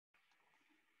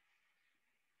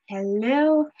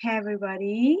Hello,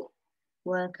 everybody.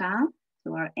 Welcome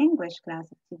to our English class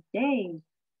of today.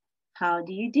 How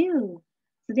do you do?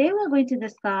 Today we're going to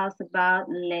discuss about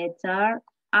letter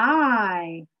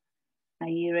I. Are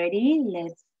you ready?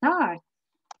 Let's start.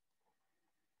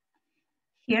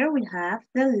 Here we have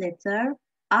the letter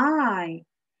I.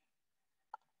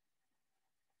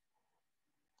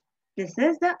 This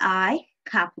is the I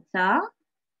capital,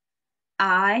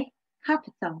 I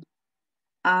capital,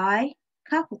 I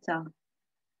capital.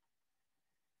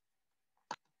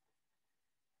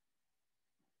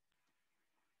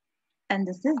 And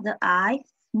this is the I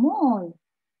small,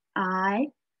 I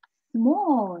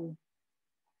small.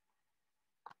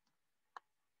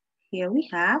 Here we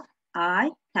have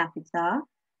I capital,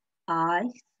 I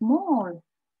small,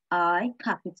 I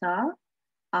capital,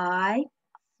 I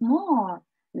small.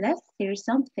 Let's hear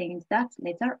some things that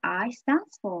letter I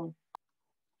stands for.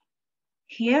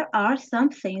 Here are some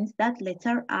things that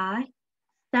letter I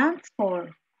stands for.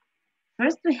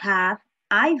 First we have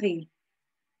ivy,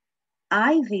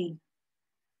 ivy.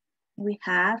 We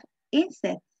have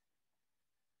insect,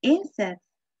 insect,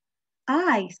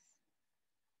 ice,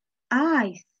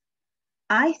 ice,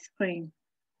 ice cream,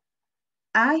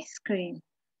 ice cream,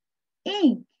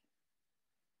 ink,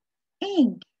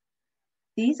 ink.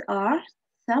 These are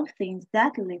some things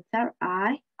that letter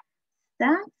I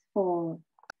stands for.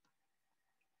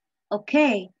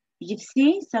 Okay, you've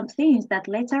seen some things that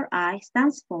letter I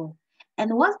stands for.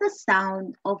 And what's the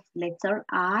sound of letter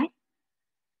I?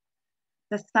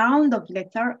 The sound of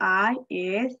letter I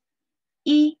is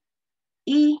E,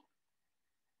 E,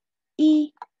 E,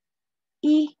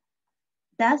 E.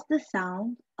 That's the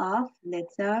sound of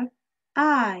letter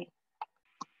I.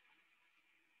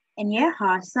 And here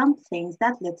are some things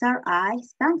that letter I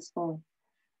stands for.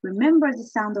 Remember, the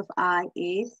sound of I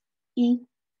is E,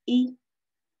 E.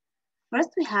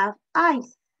 First we have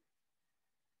ice,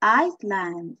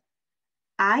 Iceland,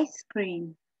 ice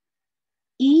cream,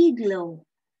 igloo,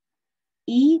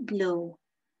 igloo.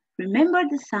 Remember,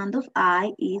 the sound of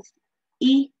I is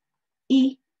E,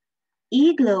 E,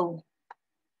 igloo.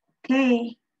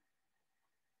 Okay.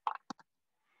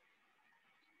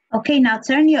 Okay, now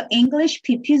turn your English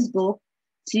Pupils book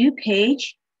to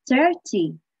page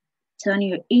 30. Turn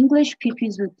your English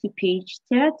Pupils book to page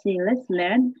 30. Let's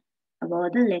learn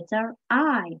about the letter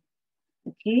I.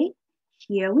 Okay,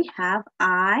 here we have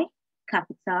I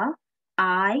capital,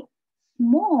 I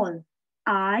small,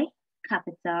 I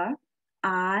capital,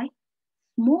 I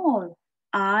small,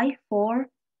 I for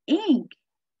ink,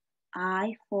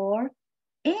 I for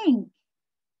ink,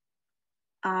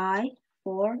 I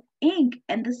for ink.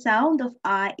 And the sound of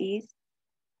I is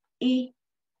E,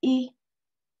 E,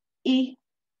 E,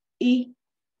 E.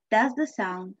 That's the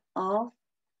sound of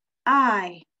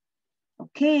I.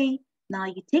 Okay, now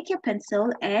you take your pencil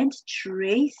and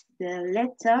trace the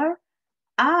letter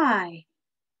I.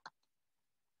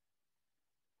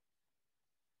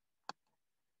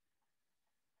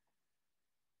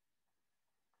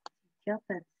 Your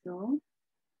pencil,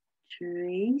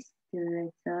 trace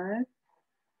the letter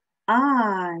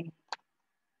I.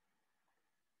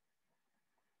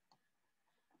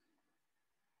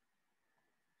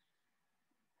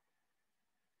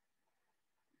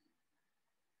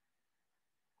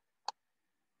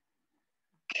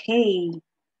 Okay,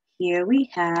 here we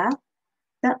have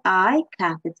the I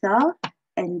capital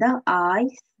and the I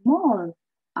small.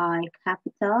 I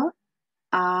capital,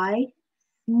 I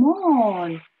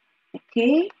small.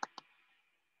 Okay.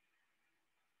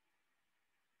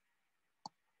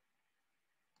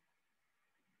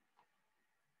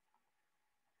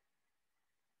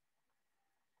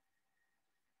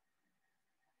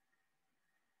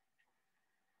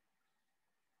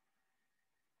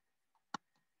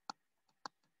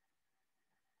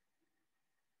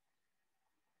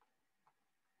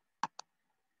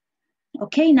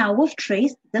 Okay, now we've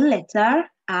traced the letter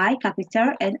I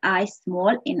capital and I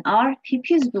small in our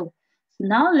pupils book. So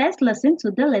now let's listen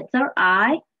to the letter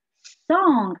I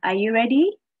song. Are you ready?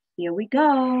 Here we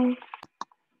go.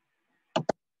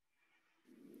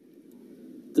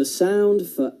 The sound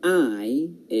for I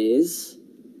is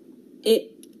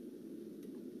it,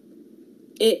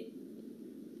 it,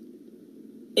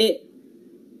 it.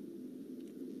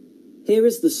 Here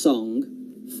is the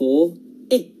song for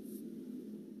it.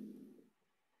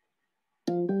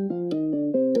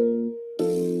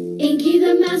 Inky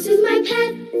the mouse is my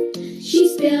pet. She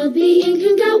spilled the ink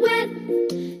and got wet.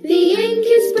 The ink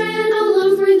is spread all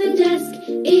over the desk.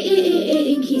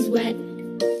 Inky's wet.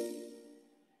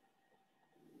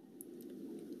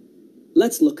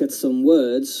 Let's look at some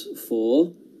words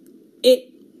for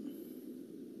it.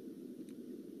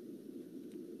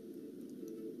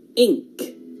 ink.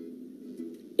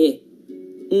 I,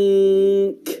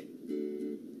 ink,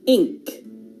 ink.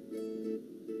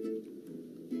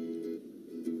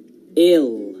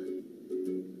 Ill,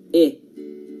 I,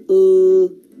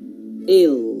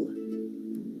 ill.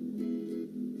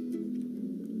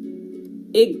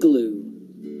 Igloo,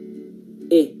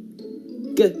 I,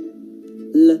 g,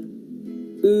 l,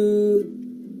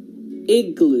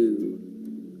 igloo.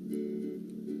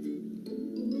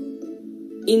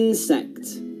 Insect,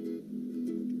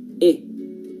 I,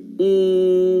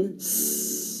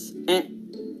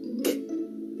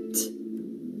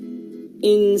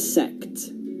 insect.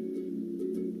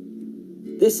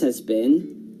 This has been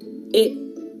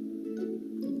it.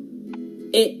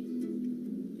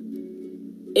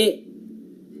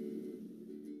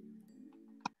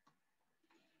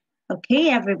 Okay,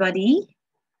 everybody.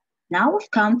 Now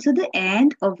we've come to the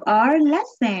end of our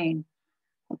lesson.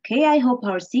 Okay, I hope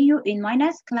I'll see you in my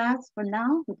next class. For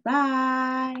now,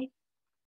 goodbye.